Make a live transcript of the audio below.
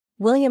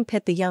William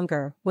Pitt the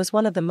Younger was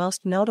one of the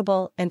most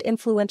notable and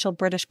influential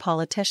British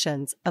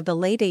politicians of the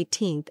late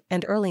 18th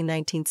and early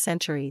 19th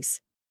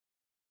centuries.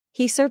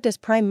 He served as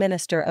Prime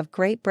Minister of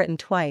Great Britain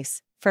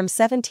twice, from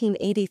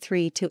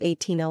 1783 to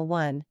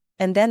 1801,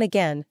 and then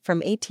again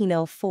from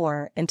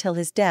 1804 until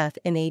his death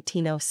in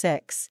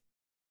 1806.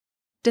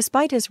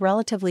 Despite his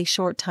relatively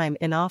short time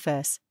in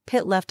office,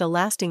 Pitt left a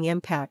lasting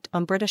impact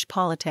on British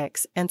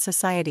politics and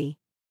society.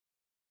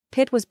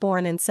 Pitt was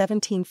born in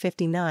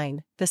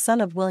 1759, the son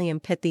of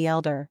William Pitt the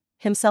Elder,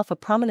 himself a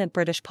prominent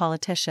British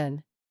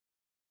politician.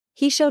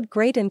 He showed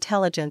great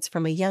intelligence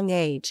from a young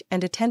age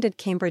and attended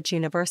Cambridge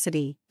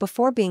University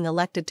before being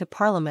elected to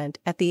Parliament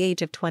at the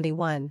age of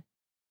 21.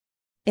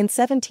 In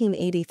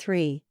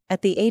 1783,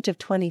 at the age of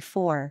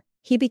 24,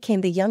 he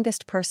became the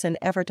youngest person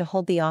ever to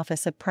hold the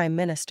office of Prime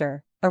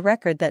Minister, a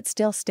record that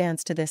still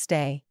stands to this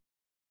day.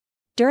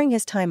 During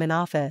his time in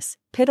office,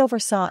 Pitt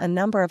oversaw a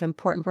number of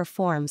important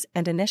reforms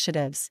and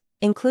initiatives,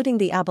 including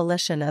the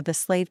abolition of the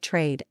slave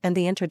trade and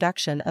the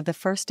introduction of the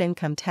first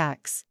income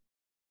tax.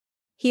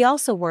 He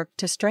also worked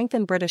to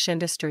strengthen British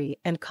industry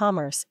and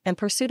commerce and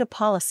pursued a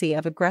policy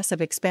of aggressive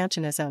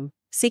expansionism,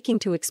 seeking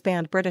to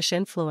expand British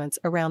influence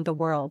around the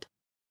world.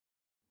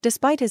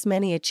 Despite his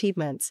many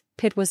achievements,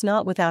 Pitt was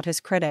not without his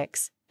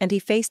critics, and he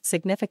faced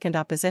significant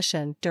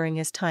opposition during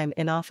his time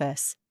in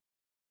office.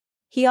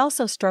 He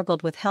also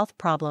struggled with health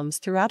problems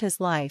throughout his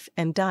life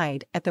and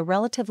died at the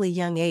relatively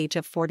young age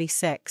of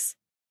 46.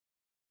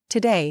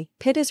 Today,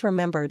 Pitt is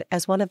remembered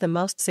as one of the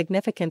most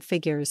significant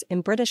figures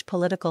in British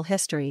political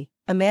history,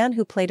 a man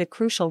who played a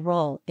crucial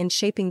role in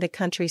shaping the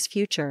country's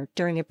future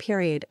during a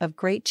period of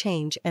great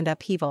change and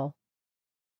upheaval.